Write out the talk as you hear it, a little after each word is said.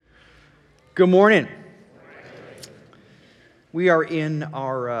Good morning. We are in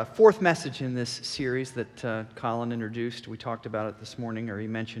our fourth message in this series that Colin introduced. We talked about it this morning, or he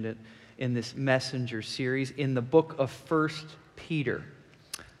mentioned it in this messenger series in the book of 1 Peter,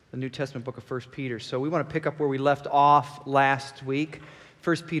 the New Testament book of 1 Peter. So we want to pick up where we left off last week.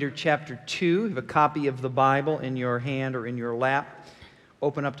 1 Peter chapter 2. You have a copy of the Bible in your hand or in your lap.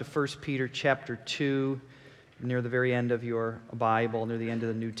 Open up to 1 Peter chapter 2. Near the very end of your Bible, near the end of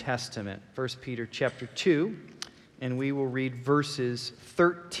the New Testament. 1 Peter chapter 2, and we will read verses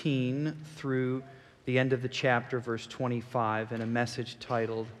 13 through the end of the chapter, verse 25, in a message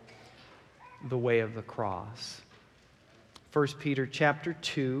titled, The Way of the Cross. 1 Peter chapter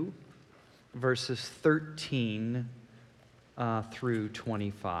 2, verses 13 through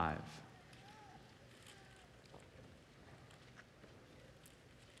 25.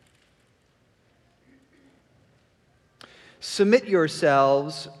 Submit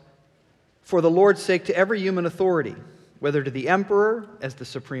yourselves for the Lord's sake to every human authority, whether to the emperor as the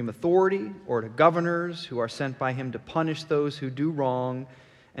supreme authority, or to governors who are sent by him to punish those who do wrong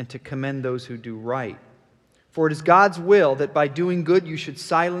and to commend those who do right. For it is God's will that by doing good you should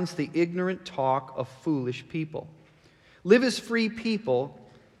silence the ignorant talk of foolish people. Live as free people,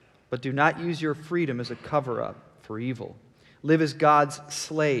 but do not use your freedom as a cover-up for evil. Live as God's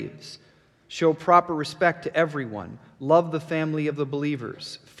slaves. Show proper respect to everyone. Love the family of the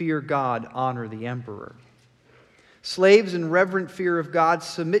believers. Fear God. Honor the emperor. Slaves, in reverent fear of God,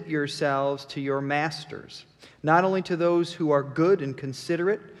 submit yourselves to your masters, not only to those who are good and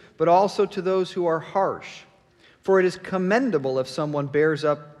considerate, but also to those who are harsh. For it is commendable if someone bears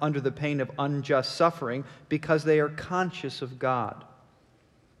up under the pain of unjust suffering, because they are conscious of God.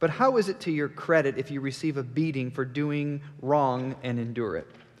 But how is it to your credit if you receive a beating for doing wrong and endure it?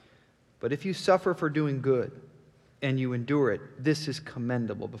 But if you suffer for doing good and you endure it, this is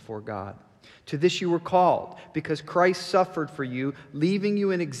commendable before God. To this you were called, because Christ suffered for you, leaving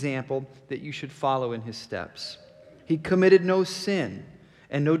you an example that you should follow in his steps. He committed no sin,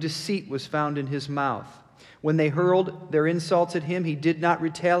 and no deceit was found in his mouth. When they hurled their insults at him, he did not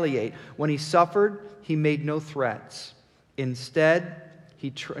retaliate. When he suffered, he made no threats. Instead,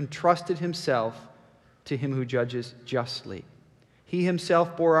 he entrusted himself to him who judges justly. He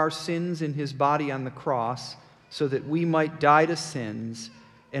himself bore our sins in his body on the cross so that we might die to sins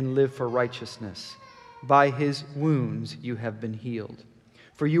and live for righteousness. By his wounds you have been healed.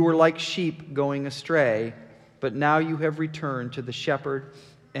 For you were like sheep going astray, but now you have returned to the shepherd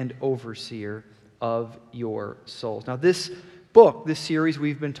and overseer of your souls. Now this book, this series,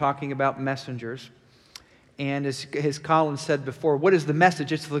 we've been talking about messengers. And as Colin said before, what is the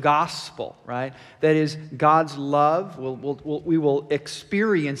message? It's the gospel, right? That is God's love. We will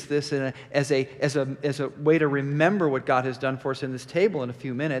experience this as a way to remember what God has done for us in this table in a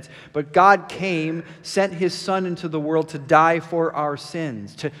few minutes. But God came, sent his Son into the world to die for our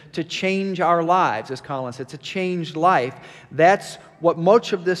sins, to change our lives, as Colin said, to change life. That's what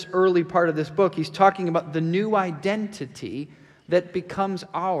much of this early part of this book, he's talking about the new identity that becomes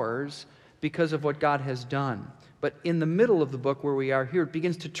ours because of what God has done. But in the middle of the book where we are here, it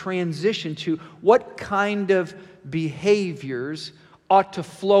begins to transition to what kind of behaviors ought to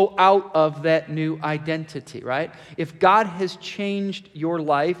flow out of that new identity, right? If God has changed your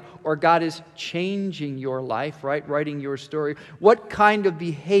life, or God is changing your life, right, writing your story, what kind of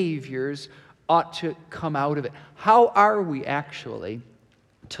behaviors ought to come out of it? How are we actually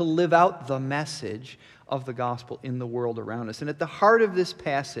to live out the message of the gospel in the world around us? And at the heart of this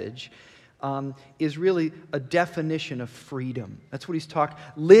passage is really a definition of freedom. That's what he's talking.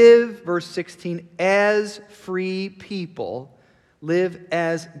 Live, verse 16, as free people. Live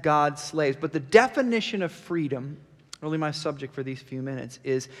as God's slaves. But the definition of freedom, really my subject for these few minutes,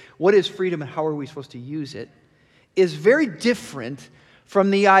 is what is freedom and how are we supposed to use it, is very different from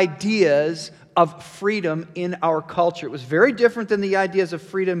the ideas of freedom in our culture. It was very different than the ideas of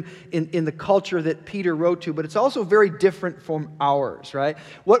freedom in the culture that Peter wrote to, but it's also very different from ours, right?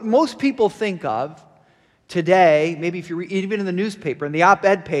 What most people think of today, maybe if you read even in the newspaper, in the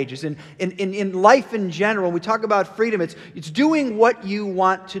op-ed pages, in life in general, we talk about freedom, it's doing what you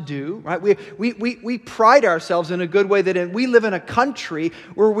want to do, right? We pride ourselves in a good way that we live in a country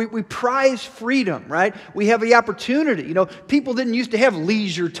where we prize freedom, right? We have the opportunity. You know, people didn't used to have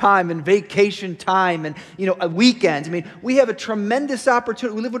leisure time and vacation time and, weekends. I mean, we have a tremendous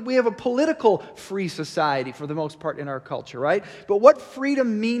opportunity. We have a political free society for the most part in our culture, right? But what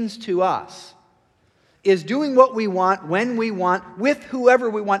freedom means to us is doing what we want, when we want, with whoever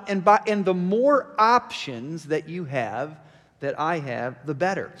we want. And the more options that you have, that I have, the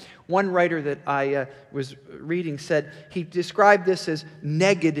better. One writer that I was reading said he described this as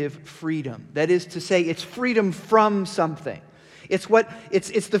negative freedom. That is to say, it's freedom from something. It's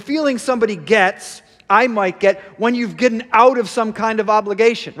the feeling somebody gets, I might get, when you've gotten out of some kind of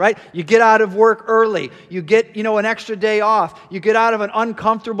obligation, right? You get out of work early. You get, an extra day off. You get out of an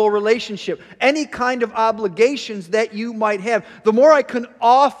uncomfortable relationship. Any kind of obligations that you might have. The more I can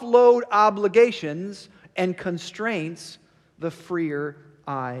offload obligations and constraints, the freer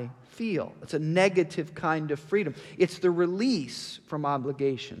I feel. It's a negative kind of freedom. It's the release from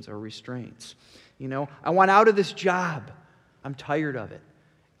obligations or restraints. I want out of this job. I'm tired of it.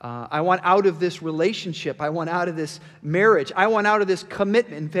 I want out of this relationship. I want out of this marriage. I want out of this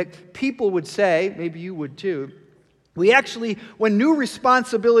commitment. In fact, people would say, maybe you would too, when new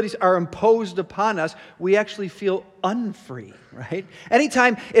responsibilities are imposed upon us, we actually feel unfree, right?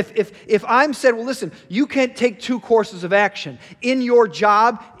 Anytime, if I'm said, well, listen, you can't take 2 courses of action. In your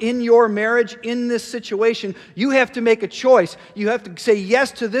job, in your marriage, in this situation, you have to make a choice. You have to say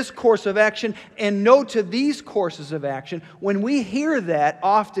yes to this course of action and no to these courses of action. When we hear that,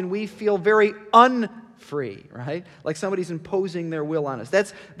 often we feel very unfree, right? Like somebody's imposing their will on us.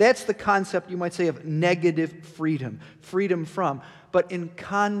 That's the concept, you might say, of negative freedom. Freedom from. But in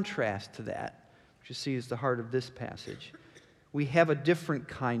contrast to that, which you see is the heart of this passage, we have a different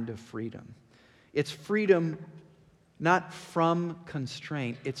kind of freedom. It's freedom not from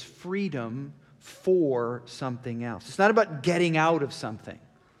constraint. It's freedom for something else. It's not about getting out of something.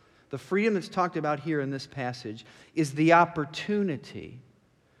 The freedom that's talked about here in this passage is the opportunity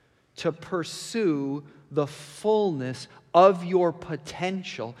to pursue the fullness of your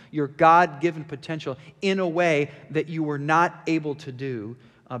potential, your God-given potential, in a way that you were not able to do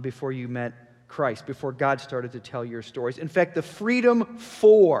before you met Christ, before God started to tell your stories. In fact, the freedom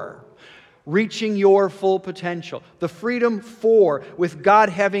for reaching your full potential, the freedom for, with God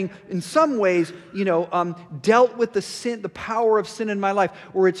having, in some ways, dealt with the power of sin in my life,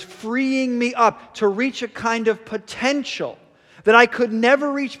 where it's freeing me up to reach a kind of potential that I could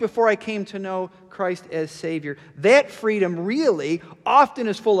never reach before I came to know Christ as Savior. That freedom really often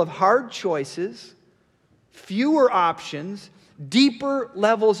is full of hard choices, fewer options, deeper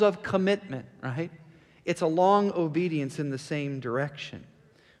levels of commitment, right? It's a long obedience in the same direction.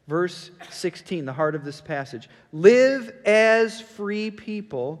 Verse 16, the heart of this passage. Live as free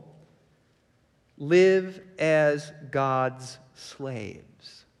people, live as God's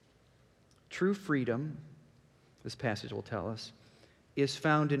slaves. True freedom, this passage will tell us, is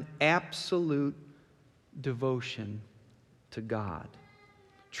found in absolute devotion to God.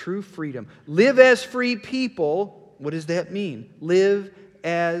 True freedom. Live as free people. What does that mean? Live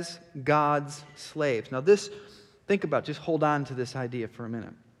as God's slaves. Now think about, just hold on to this idea for a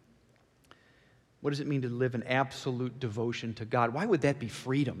minute. What does it mean to live in absolute devotion to God? Why would that be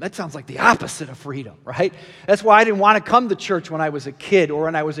freedom? That sounds like the opposite of freedom, right? That's why I didn't want to come to church when I was a kid or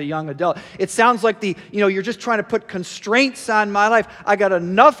when I was a young adult. It sounds like you're just trying to put constraints on my life. I got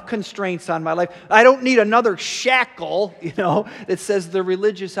enough constraints on my life. I don't need another shackle, that says the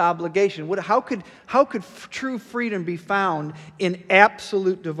religious obligation. How could true freedom be found in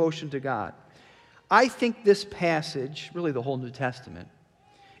absolute devotion to God? I think this passage, really the whole New Testament,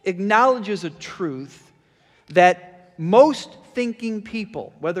 acknowledges a truth that most thinking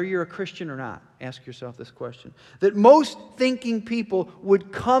people, whether you're a Christian or not, ask yourself this question, that most thinking people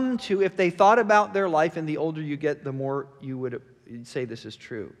would come to if they thought about their life, and the older you get, the more you would say this is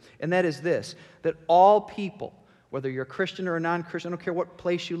true. And that is this, that all people, whether you're a Christian or a non-Christian, I don't care what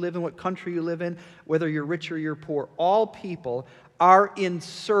place you live in, what country you live in, whether you're rich or you're poor, all people are in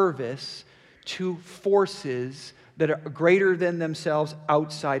service to forces that are greater than themselves,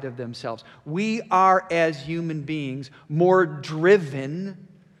 outside of themselves. We are, as human beings, more driven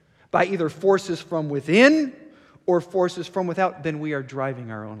by either forces from within or forces from without than we are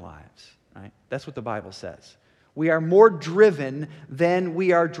driving our own lives. Right? That's what the Bible says. We are more driven than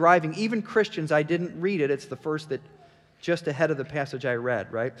we are driving. Even Christians, I didn't read it. It's the first that just ahead of the passage I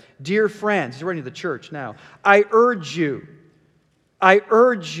read, right? Dear friends, he's writing to the church now. I urge you,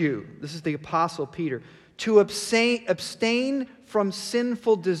 this is the Apostle Peter, to abstain from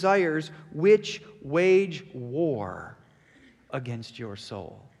sinful desires which wage war against your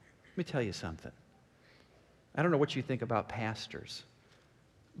soul. Let me tell you something. I don't know what you think about pastors,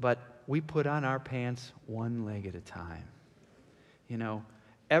 but we put on our pants one leg at a time.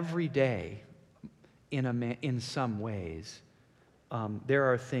 Every day, in some ways, there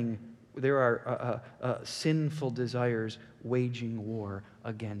are sinful desires waging war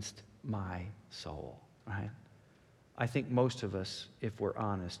against my soul. Right? I think most of us, if we're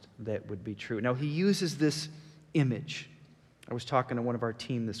honest, that would be true. Now, he uses this image I was talking to one of our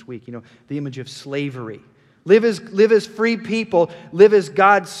team this week, the image of slavery. Live as free people, live as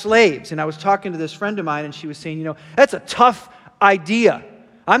God's slaves. And I was talking to this friend of mine, and she was saying, that's a tough idea.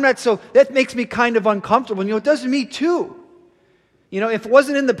 That makes me kind of uncomfortable. It does to me too. If it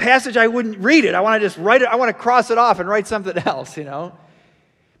wasn't in the passage, I wouldn't read it. I want to just write it, I want to cross it off and write something else,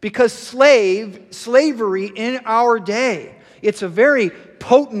 Because slavery in our day, it's a very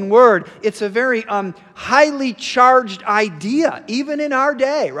potent word. It's a very highly charged idea, even in our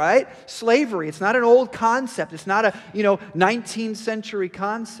day, right? Slavery. It's not an old concept. It's not a 19th century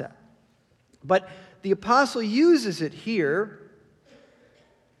concept. But the apostle uses it here,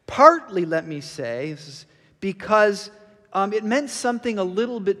 partly, let me say, because it meant something a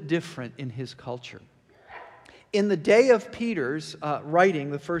little bit different in his culture. In the day of Peter's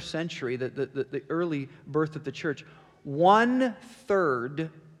writing, the first century, the early birth of the church, one third,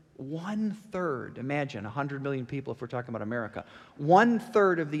 imagine 100 million people if we're talking about America,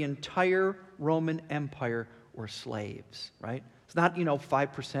 1/3 of the entire Roman Empire were slaves, right? It's not,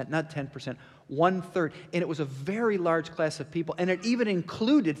 5%, not 10%, 1/3. And it was a very large class of people. And it even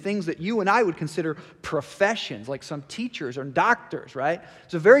included things that you and I would consider professions, like some teachers or doctors, right?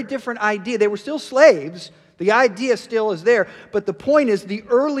 It's a very different idea. They were still slaves. The idea still is there. But the point is, the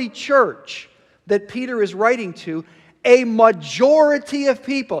early church that Peter is writing to, a majority of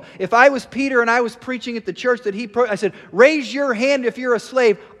people. If I was Peter and I was preaching at the church that I said, raise your hand if you're a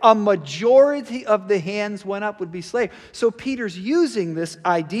slave. A majority of the hands went up would be slave. So Peter's using this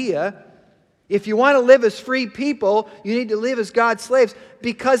idea. If you want to live as free people, you need to live as God's slaves,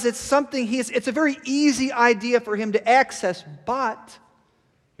 because it's a very easy idea for him to access. But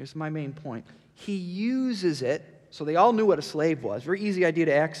here's my main point. He uses it, so they all knew what a slave was. Very easy idea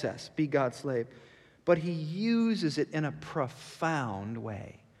to access, be God's slave. But he uses it in a profound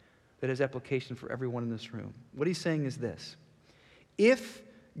way that has application for everyone in this room. What he's saying is this: if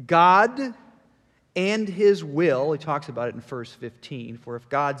God and his will, he talks about it in verse 15, for if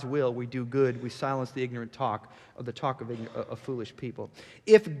God's will we do good, we silence the ignorant talk of foolish people.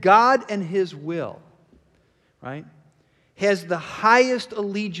 If God and his will, right, has the highest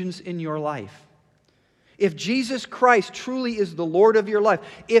allegiance in your life, if Jesus Christ truly is the Lord of your life,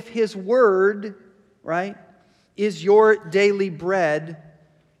 if his word, right, is your daily bread,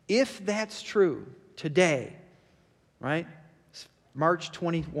 if that's true today, right, March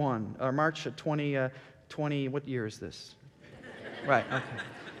 21, or March 20, what year is this? Right, okay,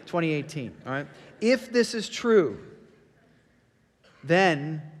 2018, all right? If this is true,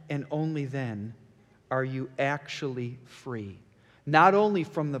 then and only then are you actually free. Not only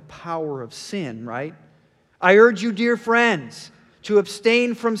from the power of sin, right? I urge you, dear friends, to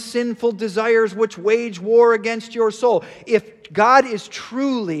abstain from sinful desires which wage war against your soul. If God is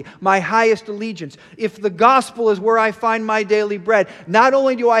truly my highest allegiance, if the gospel is where I find my daily bread, not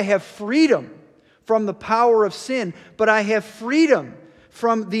only do I have freedom from the power of sin, but I have freedom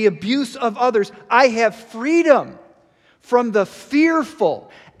from the abuse of others. I have freedom from the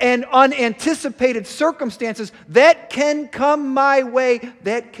fearful and unanticipated circumstances that can come my way,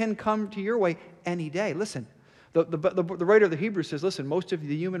 that can come to your way any day. Listen, the writer of the Hebrews says, listen, most of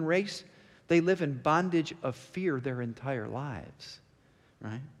the human race, they live in bondage of fear their entire lives,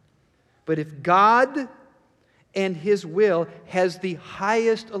 right? But if God and his will has the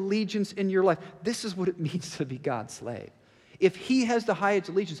highest allegiance in your life, this is what it means to be God's slave. If he has the highest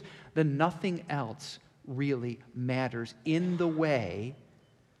allegiance, then nothing else really matters in the way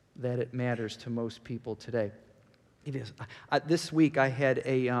that it matters to most people today. It is. This week I had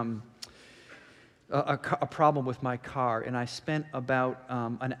a problem with my car, and I spent about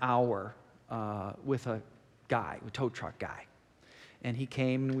an hour with a tow truck guy. And he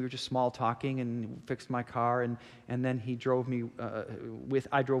came, and we were just small talking, and fixed my car, and then he drove me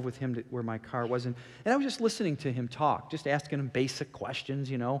I drove with him to where my car was, and I was just listening to him talk, just asking him basic questions,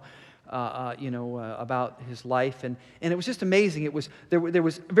 about his life, and it was just amazing. There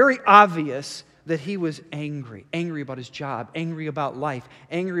was very obvious that he was angry about his job, angry about life,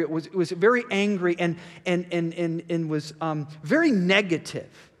 angry. It was very angry and was very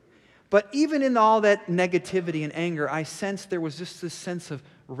negative. But even in all that negativity and anger, I sensed there was just this sense of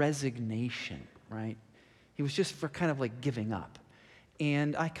resignation, right? He was just kind of like giving up.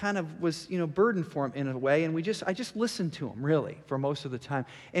 And I kind of was, burdened for him in a way, and I just listened to him, really, for most of the time.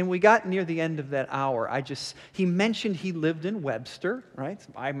 And we got near the end of that hour. He mentioned he lived in Webster, right?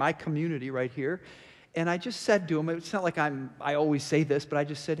 My community right here. And I just said to him, it's not like I always say this, but I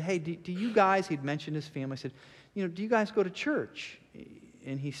just said, hey, do you guys, he'd mentioned his family, I said, do you guys go to church?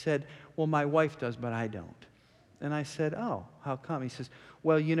 And he said, well, my wife does, but I don't. And I said, oh, how come? He says,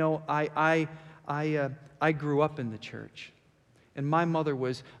 well, I grew up in the church. And my mother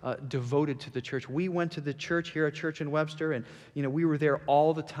was devoted to the church. We went to the church here at Church in Webster, and we were there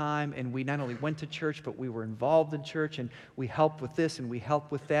all the time. And we not only went to church, but we were involved in church, and we helped with this and we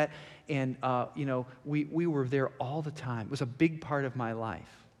helped with that. And we were there all the time. It was a big part of my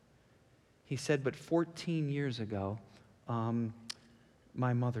life. He said, but 14 years ago,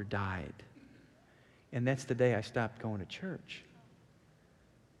 my mother died, and that's the day I stopped going to church.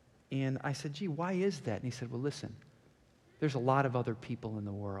 And I said, gee, why is that? And he said, well, listen. There's a lot of other people in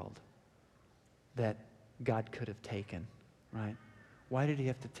the world that God could have taken, right? Why did he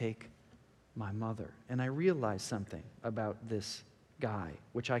have to take my mother? And I realized something about this guy,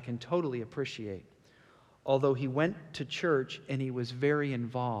 which I can totally appreciate. Although he went to church and he was very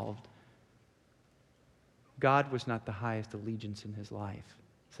involved, God was not the highest allegiance in his life.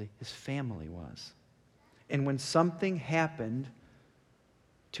 See, his family was. And when something happened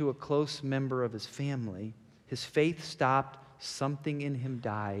to a close member of his family, his faith stopped, something in him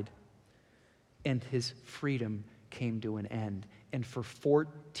died, and his freedom came to an end. And for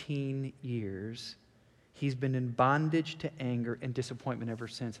 14 years, he's been in bondage to anger and disappointment ever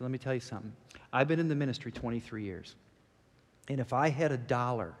since. And let me tell you something. I've been in the ministry 23 years. And if I had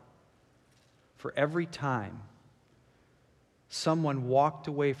 $1 for every time someone walked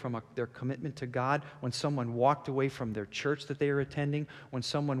away from their commitment to God, when someone walked away from their church that they were attending, when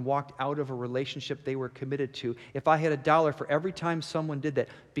someone walked out of a relationship they were committed to, if I had $1 for every time someone did that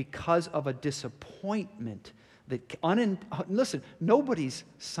because of a disappointment, listen, nobody's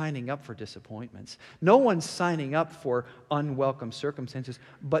signing up for disappointments. No one's signing up for unwelcome circumstances,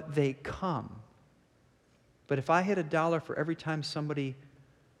 but they come. But if I had $1 for every time somebody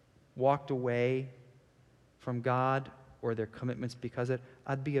walked away from God or their commitments because of it,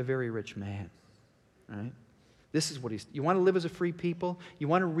 I'd be a very rich man, right? This is what you want to live as a free people? You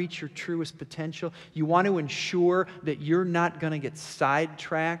want to reach your truest potential? You want to ensure that you're not going to get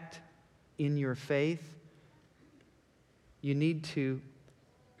sidetracked in your faith? You need to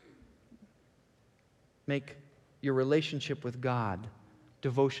make your relationship with God,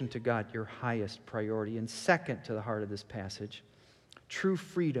 devotion to God, your highest priority. And second to the heart of this passage, true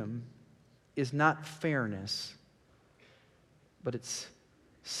freedom is not fairness, but it's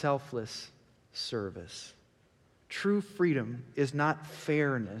selfless service. True freedom is not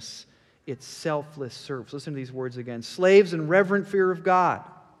fairness, it's selfless service. Listen to these words again. Slaves, in reverent fear of God,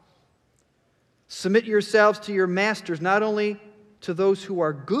 submit yourselves to your masters, not only to those who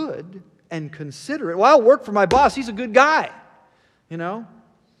are good and considerate. Well, I'll work for my boss, he's a good guy.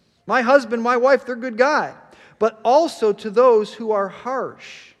 My husband, my wife, they're a good guy. But also to those who are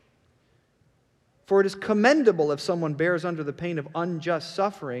harsh. For it is commendable if someone bears under the pain of unjust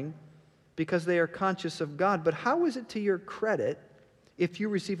suffering because they are conscious of God. But how is it to your credit if you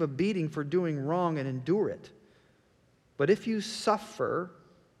receive a beating for doing wrong and endure it? But if you suffer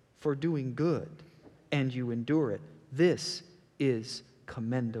for doing good and you endure it, this is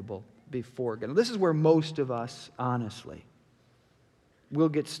commendable before God. Now, this is where most of us, honestly, will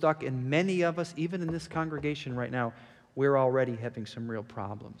get stuck, and many of us, even in this congregation right now, we're already having some real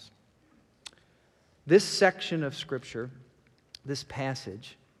problems. This section of Scripture, this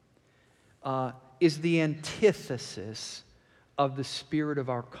passage, is the antithesis of the spirit of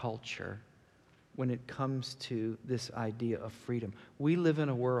our culture when it comes to this idea of freedom. We live in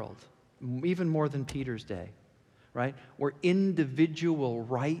a world, even more than Peter's day, right, where individual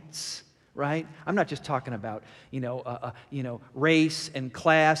rights, right? I'm not just talking about, race and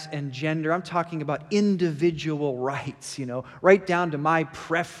class and gender. I'm talking about individual rights, right down to my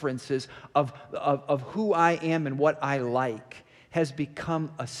preferences of who I am and what I like has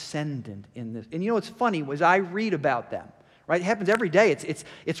become ascendant in this. And what's funny was I read about them. Right? It happens every day.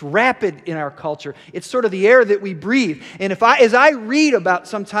 It's rapid in our culture. It's sort of the air that we breathe. And as I read about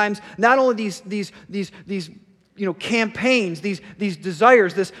sometimes not only these campaigns, these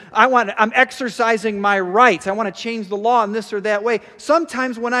desires, I'm exercising my rights. I want to change the law in this or that way.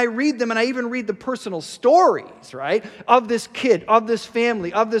 Sometimes when I read them, and I even read the personal stories, right, of this kid, of this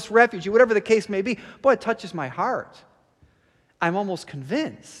family, of this refugee, whatever the case may be, boy, it touches my heart. I'm almost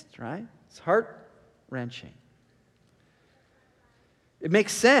convinced, right? It's heart-wrenching. It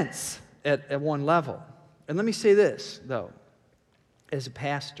makes sense at one level. And let me say this, though, as a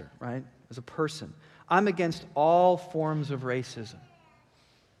pastor, right, as a person, I'm against all forms of racism.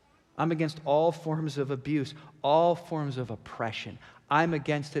 I'm against all forms of abuse, all forms of oppression. I'm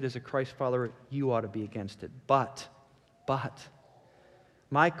against it as a Christ follower. You ought to be against it. But,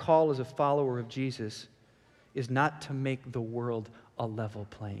 my call as a follower of Jesus is not to make the world a level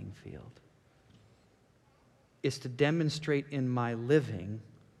playing field. Is to demonstrate in my living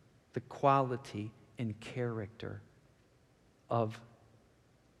the quality and character of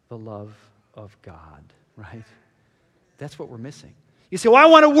the love of God, right? That's what we're missing. You say, well, I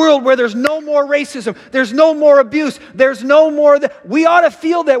want a world where there's no more racism, there's no more abuse, there's no more... We ought to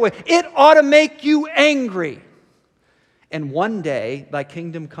feel that way. It ought to make you angry. And one day, thy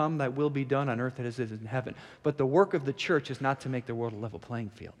kingdom come, thy will be done on earth as it is in heaven. But the work of the church is not to make the world a level playing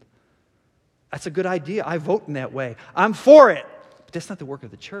field. That's a good idea. I vote in that way. I'm for it. But that's not the work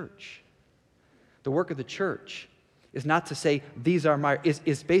of the church. The work of the church is not to say, these are my...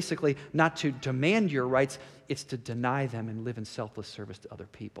 is basically not to demand your rights. It's to deny them and live in selfless service to other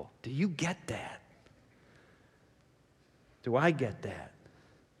people. Do you get that? Do I get that?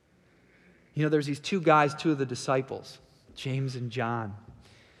 You know, there's these two guys, two of the disciples, James and John.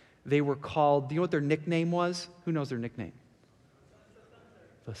 They were called, do you know what their nickname was? Who knows their nickname?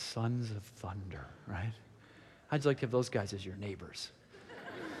 The Sons of Thunder, right? How'd you like to have those guys as your neighbors?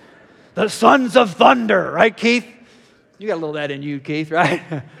 The Sons of Thunder, right, Keith? You got a little of that in you, Keith, right?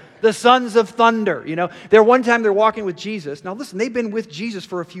 The Sons of Thunder, you know. One time they're walking with Jesus. Now listen, they've been with Jesus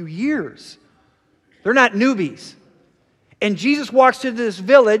for a few years. They're not newbies. And Jesus walks into this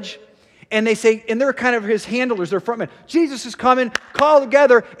village, and they say, and they're kind of his handlers, they're frontmen. Jesus is coming, call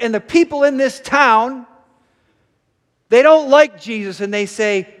together, and the people in this town, they don't like Jesus, and they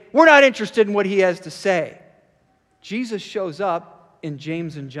say, we're not interested in what he has to say. Jesus shows up in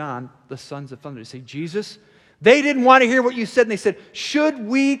James and John, the Sons of Thunder. They say, Jesus, they didn't want to hear what you said, and they said, should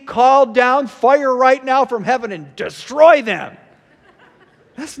we call down fire right now from heaven and destroy them?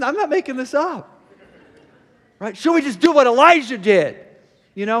 I'm not making this up. Right? Should we just do what Elijah did?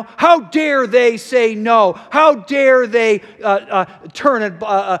 You know, how dare they say no? How dare they turn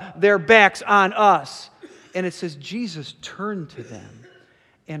their backs on us? And it says Jesus turned to them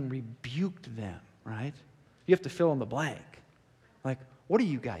and rebuked them, right? You have to fill in the blank. Like, what are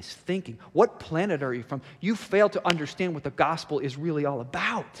you guys thinking? What planet are you from? You fail to understand what the gospel is really all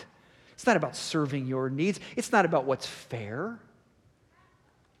about. It's not about serving your needs. It's not about what's fair.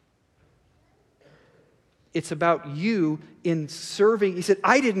 It's about you in serving. He said,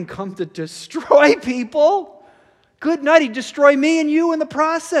 I didn't come to destroy people. Good night. He'd destroy me and you in the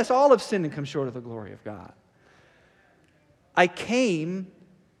process. All have sinned and come short of the glory of God. I came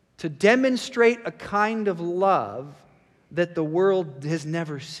to demonstrate a kind of love that the world has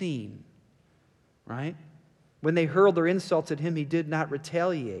never seen. Right? When they hurled their insults at him, he did not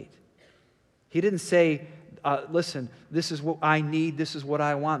retaliate. He didn't say, listen, this is what I need, this is what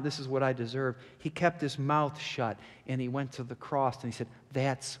I want, this is what I deserve. He kept his mouth shut, and he went to the cross, and he said,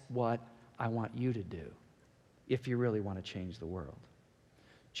 that's what I want you to do if you really want to change the world.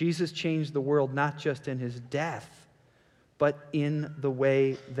 Jesus changed the world not just in his death, but in the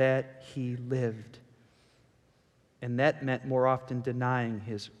way that he lived. And that meant more often denying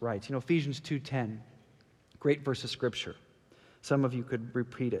his rights. You know, Ephesians 2:10, great verse of Scripture. Some of you could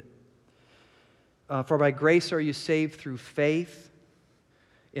repeat it. For by grace are you saved through faith,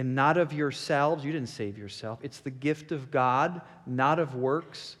 and not of yourselves. You didn't save yourself. It's the gift of God, not of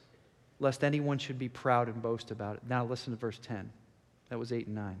works, lest anyone should be proud and boast about it. Now listen to verse 10. That was 8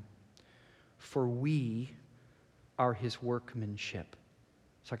 and 9. For we are his workmanship.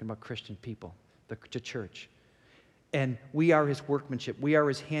 It's talking about Christian people, the church. And we are his workmanship. We are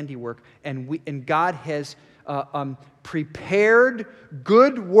his handiwork. And God has prepared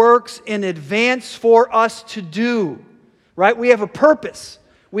good works in advance for us to do. Right? We have a purpose.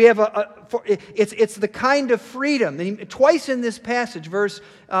 We have it's the kind of freedom. And twice in this passage, verse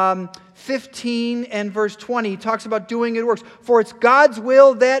 15 and verse 20, he talks about doing good works. For it's God's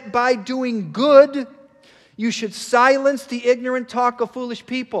will that by doing good, you should silence the ignorant talk of foolish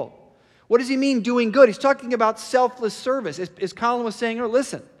people. What does he mean, doing good? He's talking about selfless service. As Colin was saying,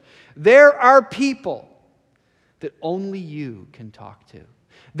 listen, there are people that only you can talk to.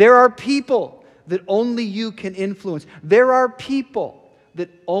 There are people that only you can influence. There are people that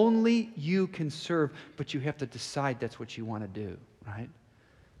only you can serve, but you have to decide that's what you want to do, right?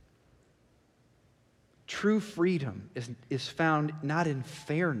 True freedom is found not in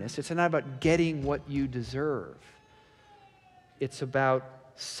fairness. It's not about getting what you deserve. It's about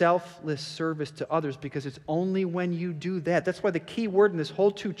selfless service to others, because it's only when you do that. That's why the key word in this whole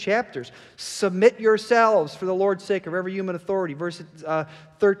 2 chapters, submit yourselves for the Lord's sake of every human authority. Verse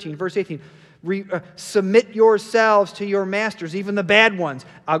 13, verse 18. Submit yourselves to your masters, even the bad ones.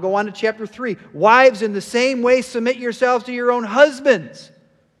 I'll go on to chapter 3. Wives, in the same way, submit yourselves to your own husbands.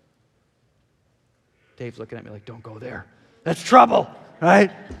 Dave's looking at me like, don't go there. That's trouble, right?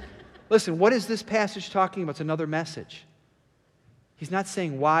 Listen, what is this passage talking about? It's another message. He's not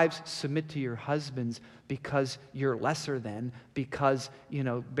saying, wives, submit to your husbands because you're lesser than, because,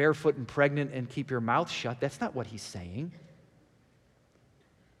 barefoot and pregnant and keep your mouth shut. That's not what he's saying.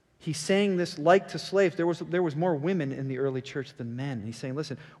 He's saying this like to slaves. There was more women in the early church than men. He's saying,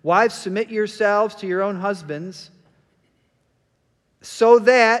 listen, wives, submit yourselves to your own husbands so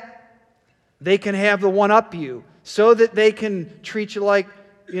that they can have the one up you, so that they can treat you like,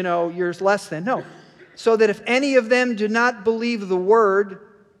 yours less than. No. So that if any of them do not believe the word,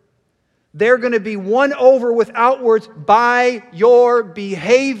 they're going to be won over with outwards by your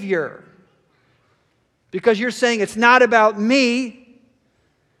behavior. Because you're saying it's not about me,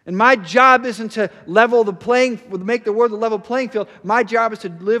 and my job isn't to make the world a level playing field. My job is to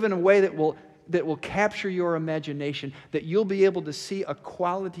live in a way that will capture your imagination, that you'll be able to see a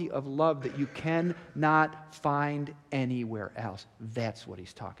quality of love that you cannot find anywhere else. That's what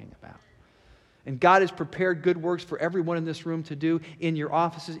he's talking about. And God has prepared good works for everyone in this room to do in your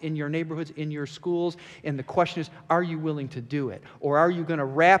offices, in your neighborhoods, in your schools. And the question is, are you willing to do it? Or are you going to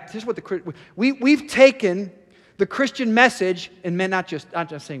wrap... This is what we've taken the Christian message, and not just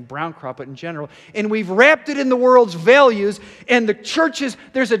saying Brown Crop, but in general, and we've wrapped it in the world's values, and the churches,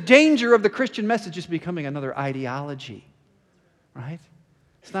 there's a danger of the Christian message just becoming another ideology. Right?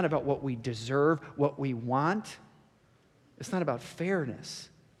 It's not about what we deserve, what we want. It's not about fairness.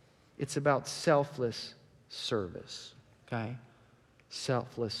 It's about selfless service, okay?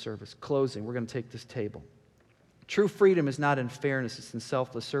 Selfless service. Closing, we're going to take this table. True freedom is not in fairness, it's in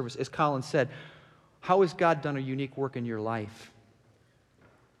selfless service. As Colin said, how has God done a unique work in your life?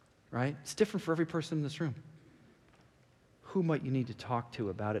 Right? It's different for every person in this room. Who might you need to talk to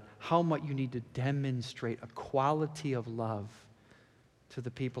about it? How might you need to demonstrate a quality of love to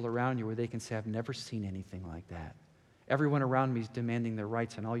the people around you where they can say, I've never seen anything like that? Everyone around me is demanding their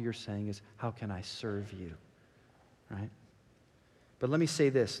rights, and all you're saying is, how can I serve you? Right? But let me say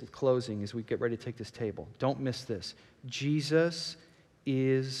this, closing, as we get ready to take this table. Don't miss this. Jesus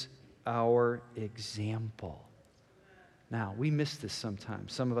is our example. Now, we miss this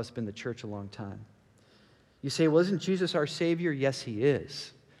sometimes. Some of us have been in the church a long time. You say, well, isn't Jesus our Savior? Yes, He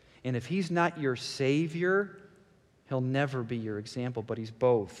is. And if He's not your Savior, He'll never be your example, but He's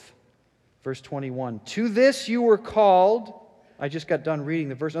both. Verse 21, to this you were called, I just got done reading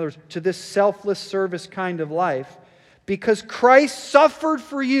the verse, in other words, to this selfless service kind of life, because Christ suffered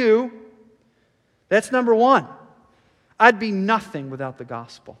for you. That's number one. I'd be nothing without the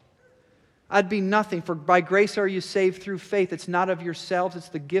gospel. I'd be nothing, for by grace are you saved through faith. It's not of yourselves, it's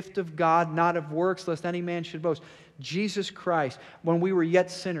the gift of God, not of works, lest any man should boast. Jesus Christ, when we were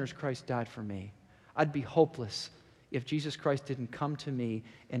yet sinners, Christ died for me. I'd be hopeless if Jesus Christ didn't come to me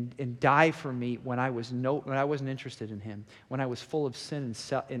and die for me when I wasn't interested in Him, when I was full of sin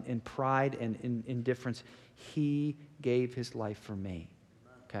and pride and indifference. He gave His life for me.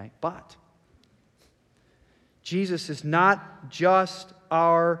 Okay? But Jesus is not just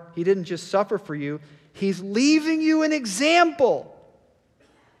He didn't just suffer for you. He's leaving you an example.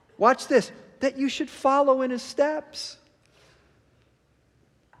 Watch this, that you should follow in His steps.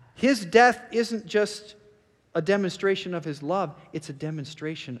 His death isn't just a demonstration of His love, it's a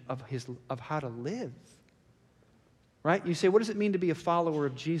demonstration of how to live. Right? You say, what does it mean to be a follower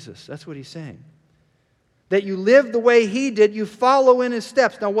of Jesus? That's what he's saying. That you live the way He did, you follow in His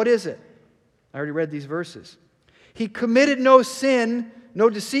steps. Now what is it? I already read these verses. He committed no sin, no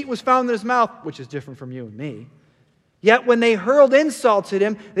deceit was found in His mouth, which is different from you and me. Yet when they hurled insults at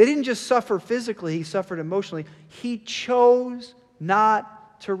Him, they didn't just suffer physically, He suffered emotionally. He chose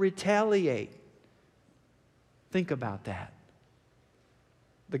not to retaliate. Think about that.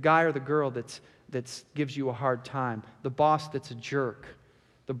 The guy or the girl that gives you a hard time, the boss that's a jerk,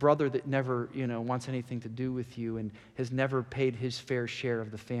 the brother that never, wants anything to do with you and has never paid his fair share of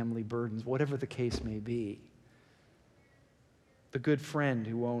the family burdens, whatever the case may be. The good friend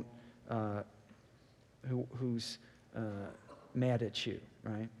who won't, who's mad at you,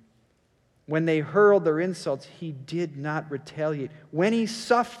 right? When they hurled their insults, He did not retaliate. When He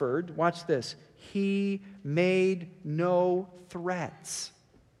suffered, watch this, He made no threats.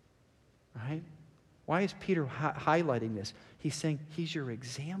 Right? Why is Peter highlighting this? He's saying He's your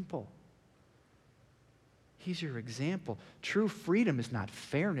example. He's your example. True freedom is not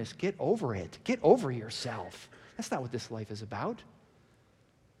fairness. Get over it. Get over yourself. That's not what this life is about.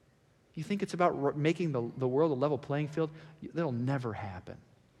 You think it's about making the world a level playing field? That'll never happen.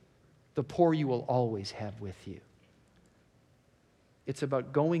 The poor you will always have with you. It's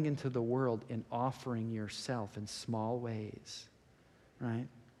about going into the world and offering yourself in small ways, right?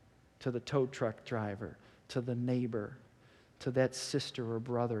 To the tow truck driver, to the neighbor, to that sister or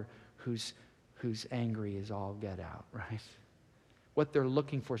brother who's angry as all get out, right? What they're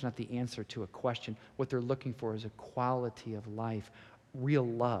looking for is not the answer to a question. What they're looking for is a quality of life, real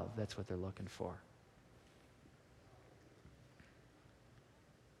love. That's what they're looking for.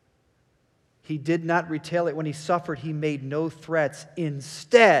 He did not retaliate. When he suffered, he made no threats.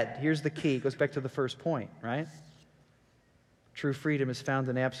 Instead, here's the key. It goes back to the first point, right? True freedom is found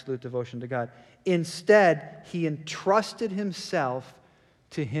in absolute devotion to God. Instead, he entrusted himself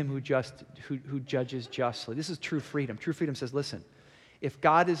to him who judges justly. This is true freedom. True freedom says, listen, if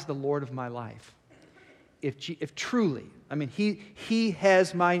God is the Lord of my life, if truly, I mean, he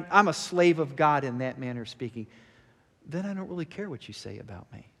has I'm a slave of God in that manner of speaking, then I don't really care what you say about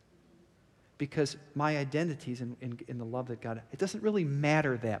me. Because my identity is in the love that God, it doesn't really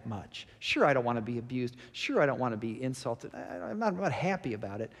matter that much. Sure, I don't want to be abused. Sure, I don't want to be insulted. I'm not happy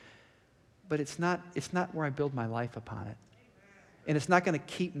about it. But it's not where I build my life upon it. And it's not going to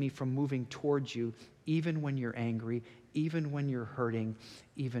keep me from moving towards you, even when you're angry, even when you're hurting,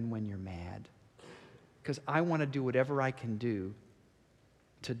 even when you're mad. Because I want to do whatever I can do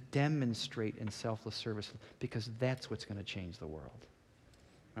to demonstrate in selfless service, because that's what's going to change the world.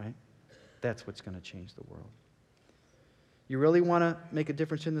 Right? That's what's going to change the world. You really want to make a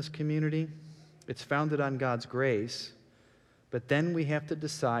difference in this community? It's founded on God's grace, but then we have to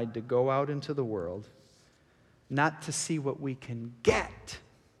decide to go out into the world, not to see what we can get,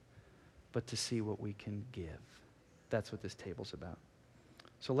 but to see what we can give. That's what this table's about.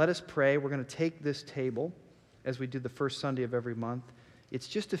 So let us pray. We're going to take this table as we do the first Sunday of every month. It's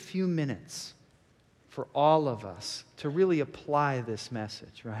just a few minutes for all of us to really apply this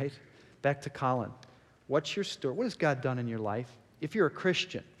message, right? Back to Colin. What's your story? What has God done in your life? If you're a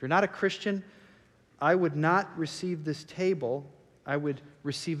Christian, if you're not a Christian, I would not receive this table. I would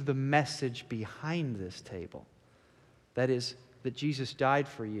receive the message behind this table. That is, that Jesus died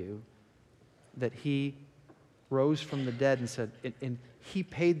for you, that he rose from the dead and said, and he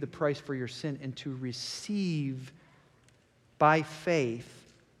paid the price for your sin, and to receive by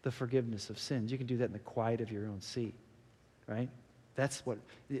faith the forgiveness of sins. You can do that in the quiet of your own seat, right? That's what,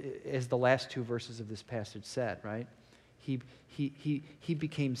 as the last two verses of this passage said, right? He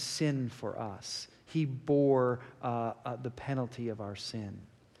became sin for us. He bore the penalty of our sin,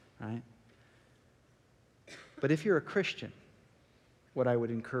 right? But if you're a Christian, what I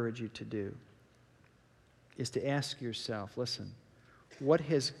would encourage you to do is to ask yourself, listen, what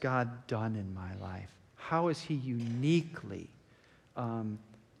has God done in my life? How has he uniquely,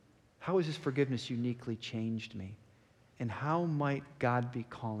 how has his forgiveness uniquely changed me? And how might God be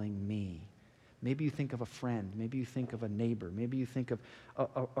calling me? Maybe you think of a friend. Maybe you think of a neighbor. Maybe you think of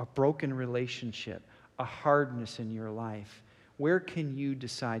a broken relationship, a hardness in your life. Where can you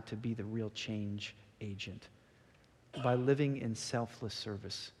decide to be the real change agent? By living in selfless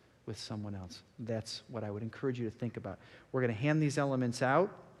service with someone else. That's what I would encourage you to think about. We're going to hand these elements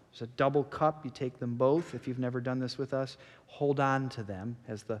out. There's a double cup. You take them both. If you've never done this with us, hold on to them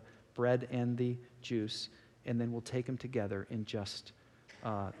as the bread and the juice. And then we'll take them together in just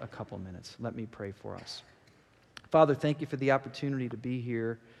a couple minutes. Let me pray for us. Father, thank you for the opportunity to be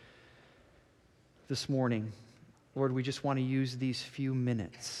here this morning. Lord, we just want to use these few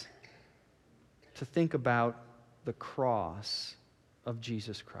minutes to think about the cross of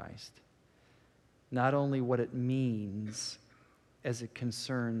Jesus Christ. Not only what it means as it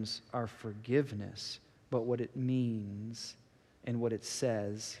concerns our forgiveness, but what it means and what it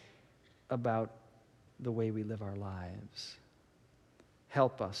says about the way we live our lives.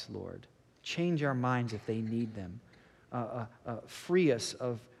 Help us, Lord. Change our minds if they need them. Free us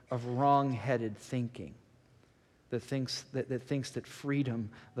of wrong-headed thinking that thinks that freedom,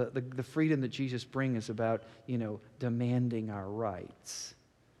 the freedom that Jesus brings is about, demanding our rights.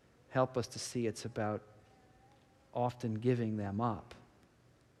 Help us to see it's about often giving them up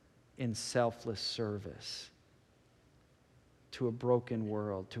in selfless service to a broken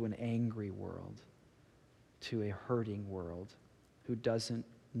world, to an angry world, to a hurting world who doesn't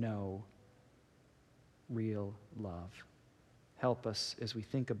know real love. Help us as we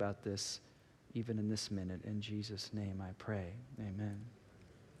think about this, even in this minute. In Jesus' name I pray. Amen.